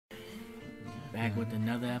Back with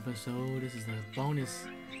another episode. This is the bonus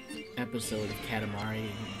episode of Katamari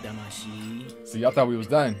and Damacy. See, y'all thought we was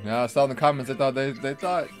done. Yeah, I saw in the comments they thought they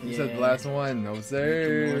thought you said Yeah. the last one. No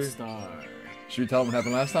sir. North Star. Should we tell them what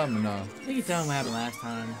happened last time or no? I think you tell them what happened last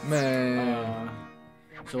time. Man.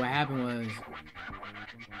 So what happened was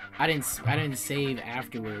I didn't save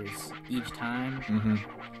afterwards each time. Mm-hmm.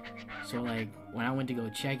 So like when I went to go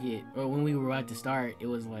check it, or when we were about to start, it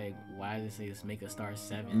was like, why does it say this make a star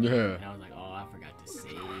 7? Yeah. And I was like, oh, I forgot to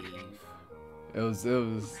save. It was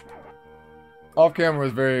off camera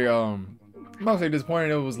was very I'm not gonna say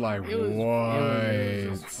disappointing. It was like It was, what? It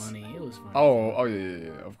was funny. It was funny. Oh yeah.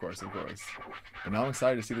 Of course. But now I'm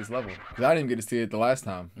excited to see this level because I didn't get to see it the last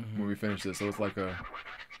time when we finished it, so it's like a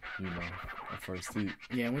first seat.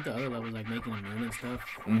 Yeah, and with the other levels, like making a moon and stuff,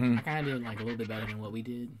 Mm-hmm. I kind of did like a little bit better than what we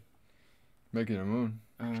did. Making a moon.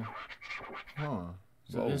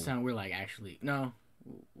 So Whoa. this time we're like actually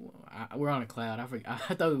we're on a cloud. I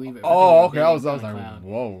thought we were. Oh, okay. I was on a like, cloud.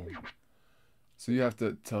 whoa. So you have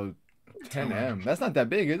to tell 10M. That's not that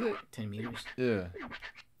big, is it? 10 meters. Yeah.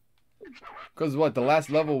 Because what, the last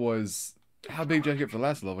level was... How big did you get for the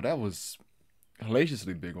last level? That was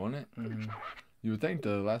hellaciously big, wasn't it? Mm-hmm. You would think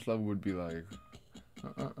the last level would be like...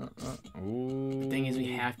 Ooh. The thing is,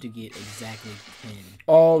 we have to get exactly 10.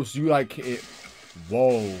 Oh, so you like it...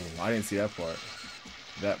 Whoa. I didn't see that part.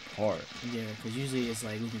 That part. Yeah, because usually it's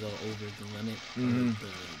like we can go over the limit, Mhm.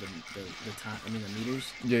 the time. I mean the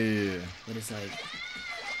meters. Yeah. But it's like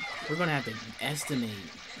we're gonna have to estimate.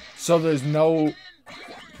 So there's no...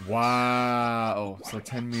 Wow. Oh, so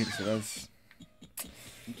 10 meters. So that's...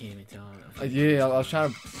 You can't even tell. Yeah, I was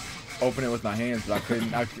trying to open it with my hands, but I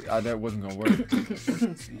couldn't. I that wasn't gonna work.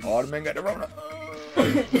 Oh, the man got the Rona.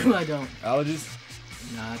 No, I don't. Allergies?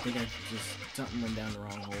 Nah, I think I just something went down the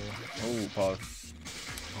wrong hole. Oh, pause.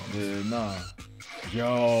 Yeah, nah.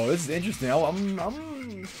 Yo, this is interesting.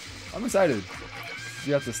 I'm excited.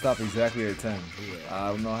 You have to stop exactly at 10. Yeah. I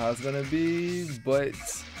don't know how it's gonna be, but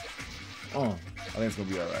I think it's gonna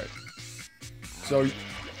be alright. So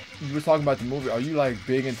you were talking about the movie. Are you like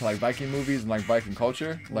big into like Viking movies and like Viking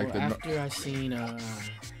culture? Well, Like after I seen I'm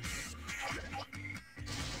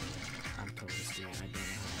totally scared. I don't know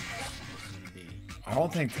how it's gonna be. I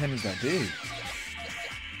don't think 10 is that big.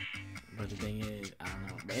 But the thing is, I don't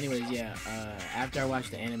know. But anyways, yeah. After I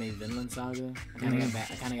watched the anime Vinland Saga, I kind of got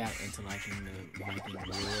back. I kind of got into liking the Viking lore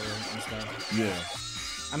and stuff. Yeah.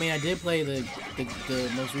 I mean, I did play the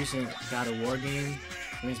most recent God of War game.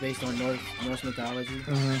 I mean, it's based on Norse mythology.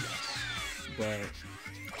 But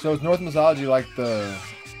So is Norse mythology like the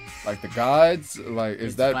gods? Like is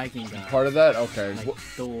it's that Viking gods. part of that? Okay. Like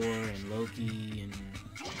Thor and Loki and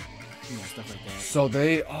stuff like that. So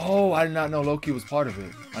they I did not know Loki was part of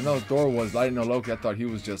it. I know Thor was, but I didn't know Loki. I thought he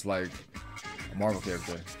was just like a Marvel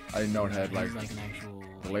character. I didn't know it had He's like like an actual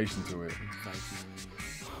relation to it. Viking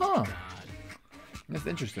Huh. god. That's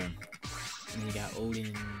interesting. And you got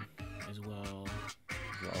Odin as well.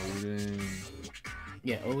 Odin.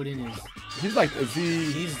 Yeah, Odin is He's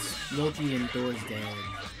Loki and Thor's dad.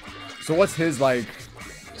 so what's his like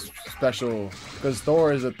special? Because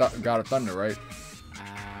Thor is a god of thunder, right?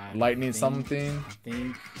 Lightning something. I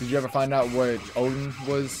think Did you ever find out what Odin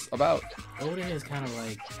was about? Odin is kind of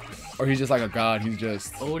like Or he's just like a god? He's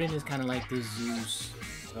just Odin is kind of like the Zeus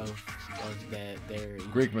of their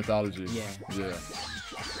Greek mythology. Yeah.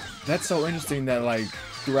 That's so interesting that like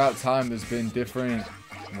throughout time there's been different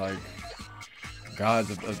like gods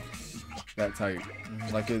of that type.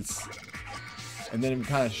 Like it's and then it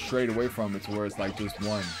kind of strayed away from it to where it's like just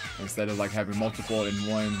one instead of like having multiple in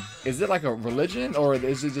one. Is it like a religion or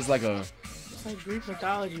is it just like a? It's like Greek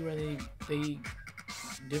mythology where they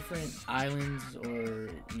different islands or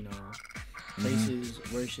places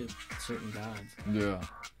worship certain gods. Yeah.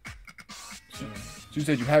 So, You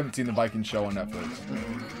said you haven't seen the Viking show on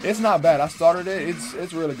Netflix. It's not bad. I started it.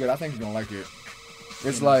 It's really good. I think you're gonna like it.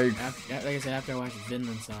 It's like I said, after I watched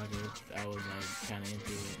Vinland Saga, I was like kind of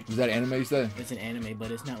into it. is that anime you said? It's an anime, but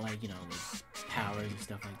it's not like with powers and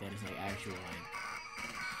stuff like that. It's like actual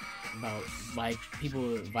about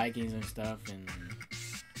people, Vikings and stuff, and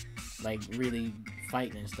like really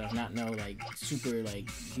fighting and stuff. Not like super like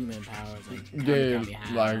human powers. Like Yeah,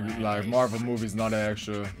 like Marvel movies, not that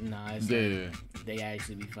extra. Nah, it's Yeah. like, they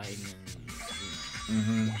actually be fighting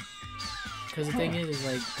and. Because the thing is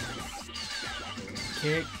like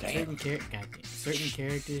certain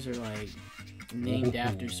characters are like named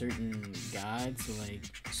after certain gods.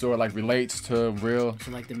 So it like relates to real.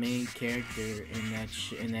 So like the main character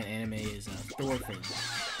in that anime is Thorfinn.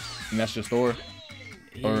 And that's just Thor.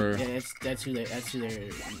 Or yeah, that's who they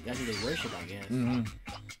worship, I guess. And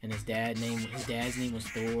his dad's name was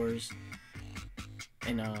Thor's.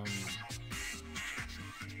 And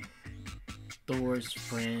Thor's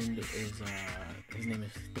friend is his name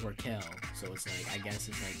is Thorkel, so it's like I guess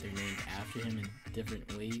it's like they're named after him in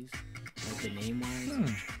different ways, like the name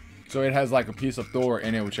wise. So it has like a piece of Thor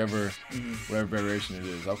in it, whatever variation it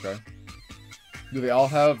is. Okay. Do they all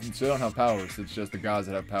have? So they don't have powers. It's just the guys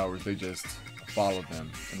that have powers. They just follow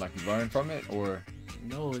them and like you learn from it, or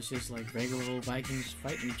no, it's just like regular old Vikings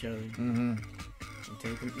fighting each other. Mm-hmm. And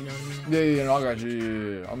take them, you know what I mean? Yeah, no, I got you.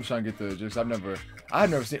 Yeah. I'm just trying to get the just. I've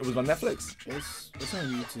never seen it. Was on Netflix? It's on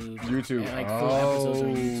YouTube. YouTube. And, like full episodes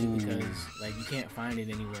on YouTube because like you can't find it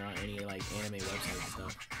anywhere on any like anime website and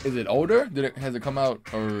stuff. Is it older? Has it come out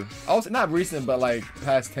or also not recent, but like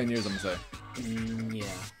past 10 years? I'm gonna say. Yeah.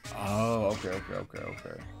 Oh, okay.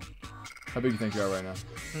 How big you think you are right now?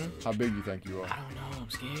 How big you think you are? I don't know. I'm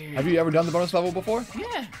scared. Have you ever done the bonus level before?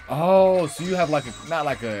 Yeah. Oh, so you have like not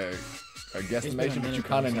like a guesstimation, but you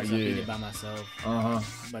kind of I beat it by myself.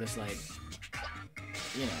 But it's like,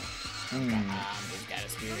 you know, I'm just kind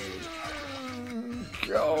of scared.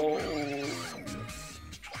 Go.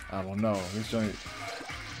 I don't know. This joint.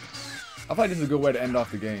 I feel like this is a good way to end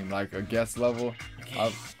off the game, like a guess level.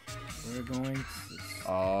 Okay. We're going to...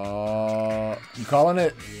 You calling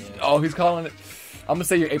it? Yeah. Oh, he's calling it. I'm gonna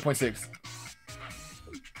say you're 8.6.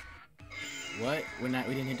 What? We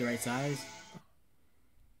didn't hit the right size?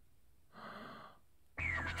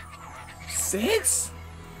 6?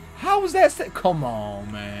 How was that? Come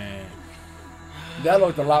on, man. That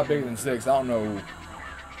looked a lot bigger than 6. I don't know.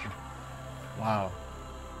 Wow.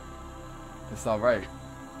 It's all right.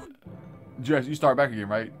 You start back again,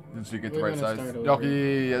 right? Until you get the right size.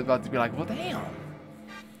 Okay, yeah, it's about to be like, well, damn.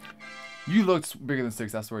 You looked bigger than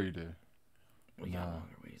 6. I swear you did. We got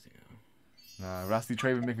longer ways to go. Nah, Rusty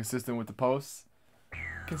Travin been consistent with the posts.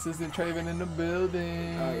 Consistent Travin in the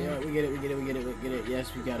building. Yeah, we get it.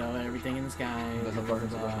 Yes, we got everything in the sky. That's a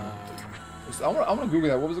fucking I want to Google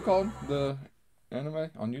that. What was it called? The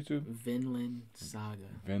anime on YouTube? Vinland Saga.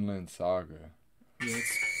 Vinland Saga. Yeah,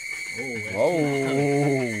 it's...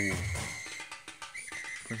 Whoa.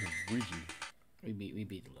 We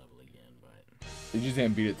beat the level again, but... You just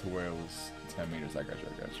didn't beat it to where it was 10 meters. I got you.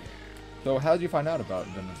 So how did you find out about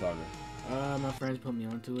Vinland Saga? My friends put me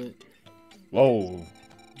onto it. Whoa.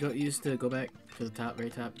 You used to go back to the top, very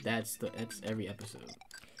top. That's every episode.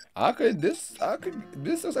 This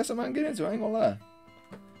looks like something I can get into. I ain't gonna lie.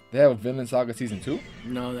 They have a Vinland Saga season 2?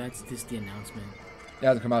 No, that's just the announcement. It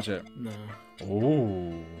hasn't come out yet. No.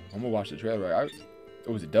 Oh, I'm gonna watch the trailer.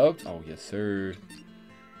 Was it dubbed? Oh yes, sir.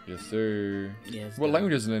 Yes, sir. Yes. What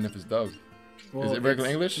language is it in if it's dubbed? Well, is it regular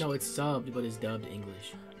English? No, it's subbed, but it's dubbed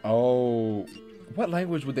English. Oh, what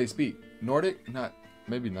language would they speak? Nordic?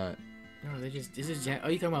 Maybe not. No, are you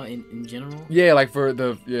talking about in general? Yeah, like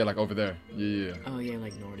like over there. Yeah. Oh yeah,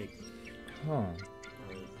 like Nordic. Huh.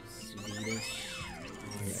 Swedish.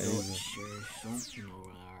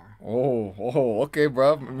 Oh, okay,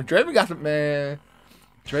 bro. Travin got some, man.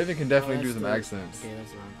 Travin can definitely do some accents. Okay,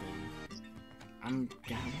 that's the wrong thing. I'm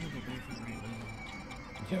gonna go back to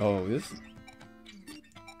right now. Yo,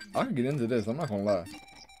 I can get into this. I'm not gonna lie.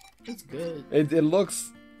 It's good. It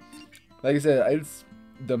looks, like I said,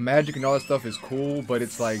 the magic and all that stuff is cool, but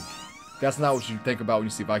it's like that's not what you think about when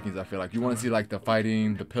you see Vikings. I feel like you want to see like the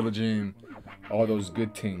fighting, the pillaging, all those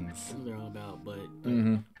good things. That's what they're all about. But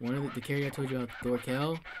one of the character I told you about,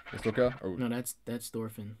 Thorkel. It's Thorkel? Or... No, that's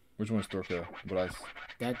Thorfinn. Which one's Thorkel? Go back.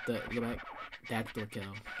 That's Thorkel.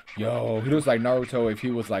 Yo, he looks like Naruto if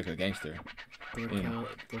he was like a gangster.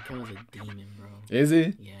 Thorkel is a demon, bro. Is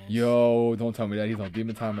he? Yes. Yo, don't tell me that. He's on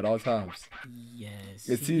demon time at all times. Yes.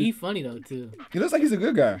 He's funny though too. He looks like he's a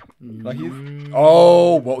good guy. Like he's.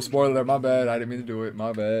 Oh, well, spoiler. My bad. I didn't mean to do it.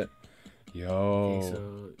 My bad. Yo. Okay,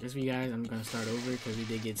 so just for you guys, I'm gonna start over because we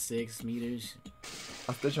did get 6 meters.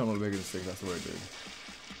 I bet you I'm a little bigger than 6. I swear it did.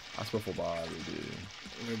 I swear for body, dude.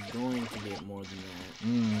 We're going to get more than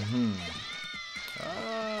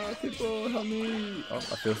that. People help me. Oh, I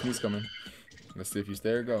feel sneeze coming. Let's see if you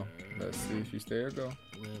stay or go. Let's see if you stay or go.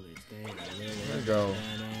 Will it stay? There you go.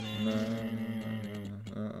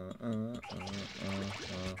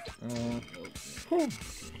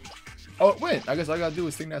 Oh, it went. I guess all I gotta do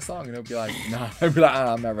is sing that song and it'll be like, nah. It'll be like,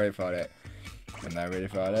 I'm not ready for that. I'm not ready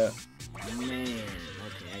for that. Man.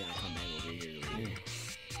 Okay, I gotta come back over here.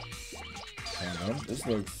 Hang on. This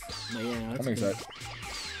looks. I'm excited.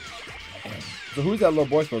 So who's that little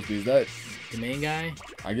boy supposed to be? Is that the main guy?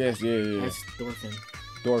 I guess, yeah. That's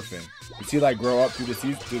Thorfinn. Does he like grow up through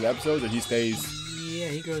the episodes, or he stays? Yeah,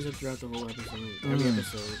 he grows up throughout the whole episode. Every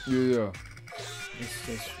episode. Yeah. It's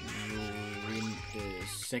just the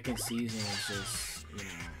second season is just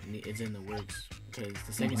it's in the works because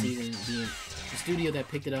the second season being the studio that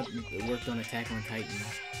picked it up worked on Attack on Titan.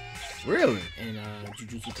 Really? And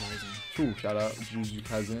Jujutsu Kaisen. Ooh, shout out Jujutsu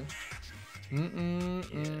Kaisen.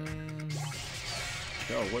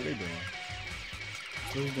 Yo, what are they doing?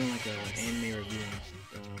 So we're doing like an anime review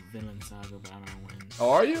on Vinland Saga, but I don't know when. Oh,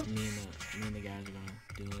 are you? Me and the guys are gonna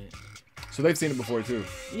do it. So they've seen it before too.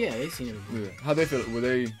 Yeah, they've seen it before. Yeah. How they feel? Were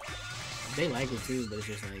they? They like it too, but it's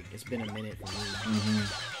just like it's been a minute for me.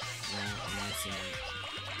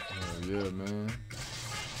 Oh yeah, man.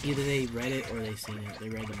 Either they read it or they seen it. They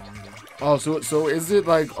read the manga. Oh, so is it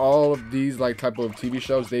like all of these like type of TV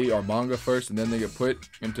shows? They are manga first, and then they get put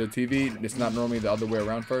into TV. It's not normally the other way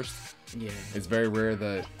around first. Yeah. It's very rare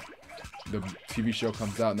that the TV show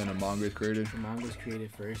comes out and then a manga is created. The manga is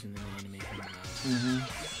created first, and then the anime comes out.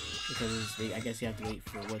 Because I guess you have to wait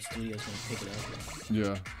for what studio's gonna pick it up.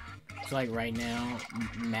 Yeah. So like right now,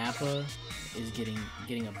 Mappa is getting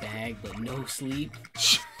a bag, but no sleep.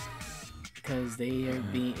 Because they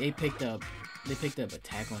picked up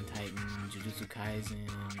Attack on Titan, Jujutsu Kaisen,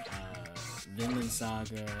 Vinland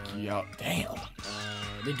Saga. Yup. Damn.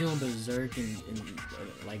 They're doing Berserk and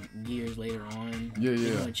like years later on. Yeah,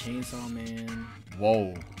 They're doing Chainsaw Man.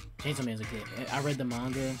 Whoa. Chainsaw Man's okay. I read the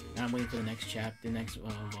manga and I'm waiting for the next chapter, the next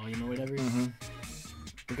volume or whatever.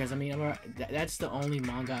 Because I mean, that's the only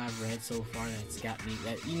manga I've read so far that's got me.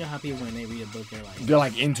 That you know how people when they read a book they're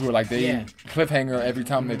like into it, like they cliffhanger every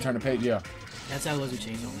time they turn the page. Yeah. That's how it was with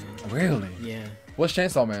Chainsaw Man. Really? Yeah. What's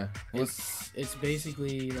Chainsaw Man? It's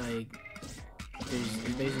basically like it's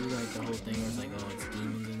basically like the whole thing where it's like it's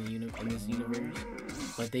demons in this universe,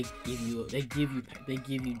 but they give you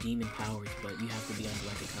demon powers, but you have to be under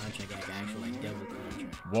like a contract, like an actual like devil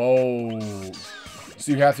contract. Whoa.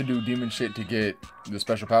 So you have to do demon shit to get the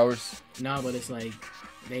special powers? No, but it's like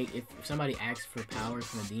if somebody asks for powers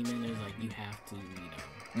from a demon, it's like you have to,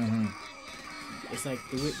 It's like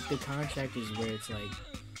the contract is where it's like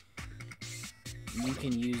you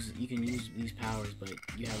can use these powers, but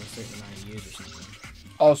you have a certain amount of years or something.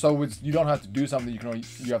 Oh, so you don't have to do something. You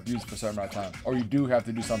have to use it for a certain amount of time, or you do have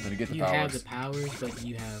to do something to get the powers. You have the powers, but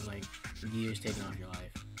you have like years taken off your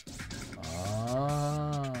life.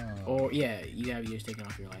 Or you have years taken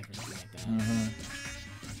off your life or something like that.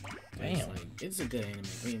 Damn. It's a good anime.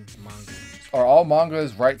 I mean, manga. Are all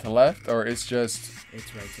mangas right to left, or it's just?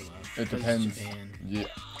 It's right to left. It depends. It's Japan. Yeah.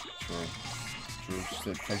 True.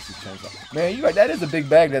 Man, you right. That is a big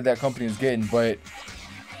bag that company is getting, but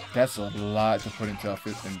that's a lot to put into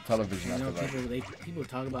television. You know, people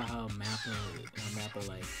talk about how Mappa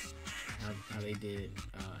like how they did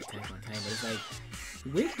Attack on Titan, but it's like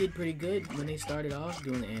Wit did pretty good when they started off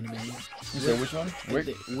doing the anime. You said which one?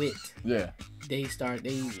 Wit. Yeah. They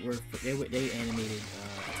animated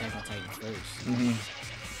Attack on Titan first,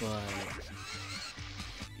 but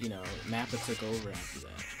you know Mappa took over after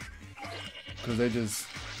that. Because they just...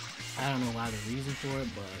 I don't know why the reason for it,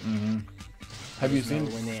 but... Have you seen...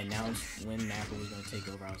 When they announced when Mappa was going to take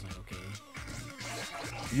over, I was like, okay.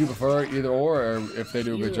 You prefer either or if they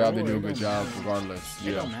do a good job, they do a good job regardless.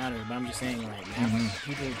 It don't matter, but I'm just saying, like, Mappa,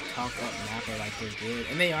 people talk up Mappa like they're good.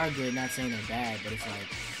 And they are good, not saying they're bad, but it's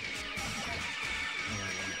like...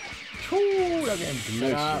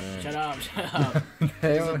 Shut up.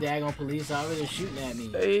 There's a daggone police officer shooting at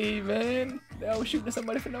me. Hey, man. They was shooting at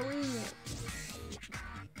somebody for no reason.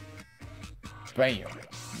 Bam.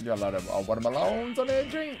 You got a lot of watermelons on that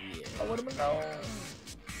drink. Yeah. Watermelon.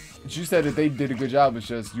 You said that they did a good job. It's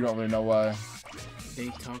just you don't really know why. They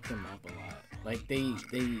talk them up a lot. Like they,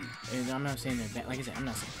 and I'm not saying they're bad. Like I said, I'm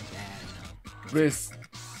not saying they're bad. No. It's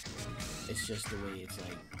just the way it's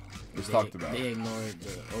like. It's talked about. They ignored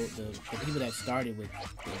the people that started with.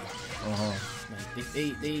 Like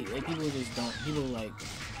they people just don't. People like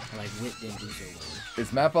Wit didn't do so well.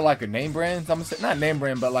 Is Mappa like a name brand? I'm gonna say not name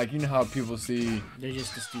brand, but like you know how people see. They're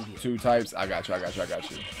just the studio. Two types. I got you.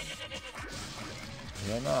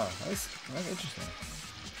 Yeah, no, that's interesting.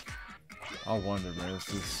 I wonder, man. It's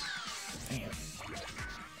just damn.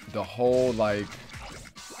 The whole like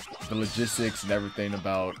the logistics and everything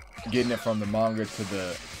about getting it from the manga to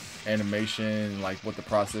the animation, like what the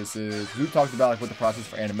process is. We talked about like what the process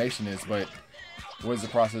for animation is, but what is the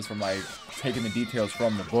process from like taking the details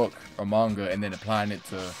from the book or manga and then applying it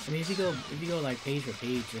to? I mean, if you go like page for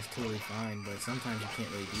page, that's totally fine. But sometimes you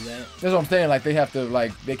can't really do that. That's what I'm saying. Like they have to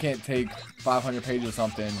they can't take 500 pages or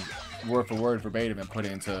something word for word verbatim and put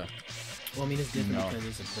it into. Well, I mean, it's different because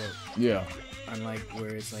it's a book. Yeah. Unlike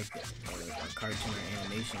where it's like a cartoon or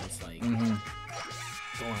animation, it's like going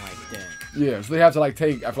like that. Yeah, so they have to like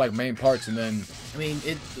take after like main parts and then. I mean,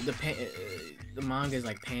 the manga is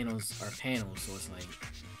like panels, so it's like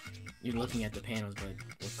you're looking at the panels, but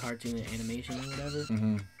with cartoon and animation or whatever,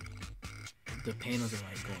 the panels are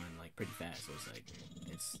like going like pretty fast. So it's like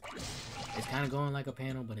it's kind of going like a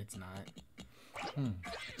panel, but it's not.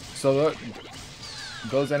 So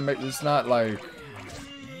those animations, it's not like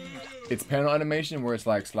it's panel animation where it's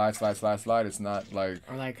like slide, slide, slide, slide. It's not like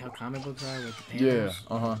or like how comic books are with the panels.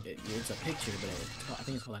 Yeah. It's a picture, but I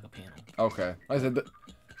think it's called like a panel. Okay. Like I said,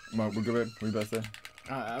 we're good. We about to say.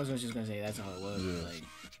 I was just gonna say that's all it was. Yeah. Like.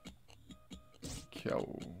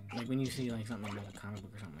 Yo. Like when you see like something like a comic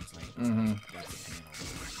book or something, it's like that's a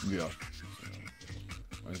panel. Yeah.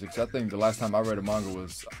 I think the last time I read a manga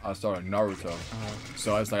was I started Naruto,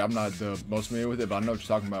 so it's like I'm not the most familiar with it, but I know what you're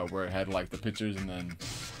talking about, where it had like the pictures and then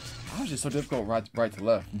I was just so difficult right to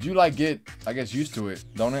left. Did you like get used to it,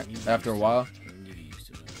 don't it? After a while. You get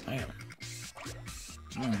used to it.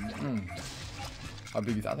 Damn. How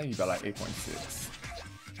big is? I think you got like 8.6.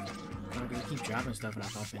 I keep dropping stuff and I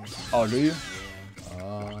thought finish. Oh, do you?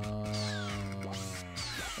 Yeah.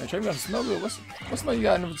 Hey, Trey, you got to smell good. What smell you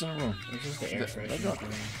got in the room? It's just the air freshener.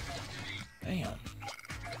 Damn.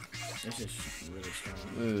 It's just really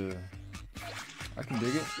strong. I can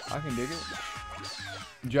dig it.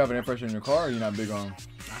 Did you have an air freshener in your car, or you not big on?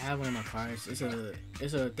 I have one in my car. It's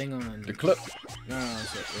a thing on the clip. No,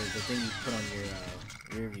 it's the thing you put on your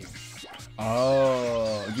rear view.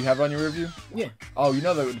 Oh, do you have it on your rear view? Yeah. Oh, you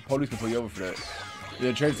know the police can pull you over for that.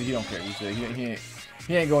 Yeah, Tracy, he don't care. He said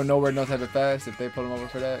he ain't going nowhere no type of fast if they pull him over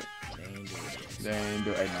for that. They ain't do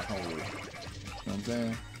it. Hey, no, come on. You know what I'm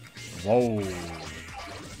saying? Whoa.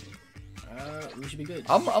 We should be good.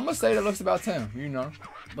 I'm gonna say that looks about 10, you know.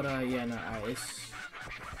 But yeah, no,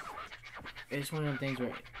 it's one of them things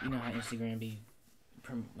where you know how Instagram be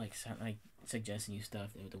like suggesting you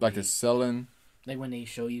stuff. Like it's selling. Like when they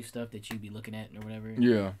show you stuff that you be looking at or whatever.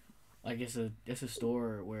 Yeah. Like it's a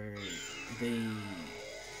store where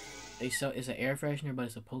they sell, it's an air freshener, but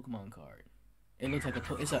it's a Pokemon card. It looks like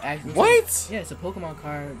it's a actual. What? Yeah, it's a Pokemon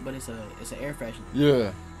card, but it's an air freshener.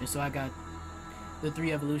 Yeah. And so I got the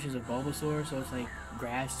 3 evolutions of Bulbasaur, so it's like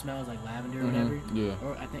grass smells like lavender or whatever. Yeah.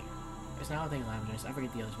 Or I think it's not. I don't think lavender. I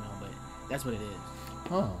forget the other smell, but that's what it is.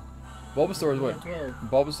 Huh. Bulbasaur is what? 12.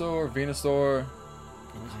 Bulbasaur, Venusaur,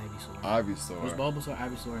 and Ivysaur. It was Bulbasaur,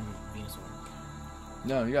 Ivysaur, and Venusaur.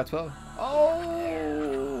 No, you got 12.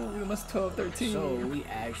 Oh, you must 12, 13. So we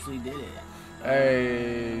actually did it.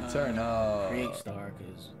 Hey, turn up. Create star,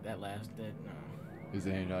 cause that no. He's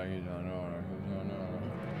a no.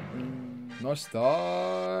 No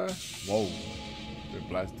star. Whoa. They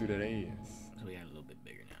blast through that ass. So we got a little bit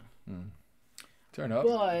bigger now. Turn up.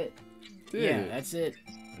 But yeah, that's it.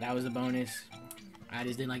 That was a bonus. I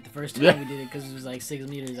just didn't like the first time we did it because it was like 6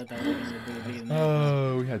 meters. I thought it was bigger than that.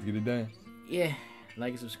 Oh, we had to get it done. Yeah.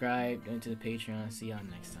 Like and subscribe. Go to the Patreon. See y'all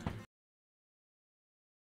next time.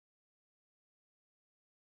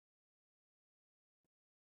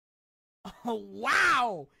 Oh,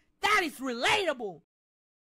 wow! That is relatable!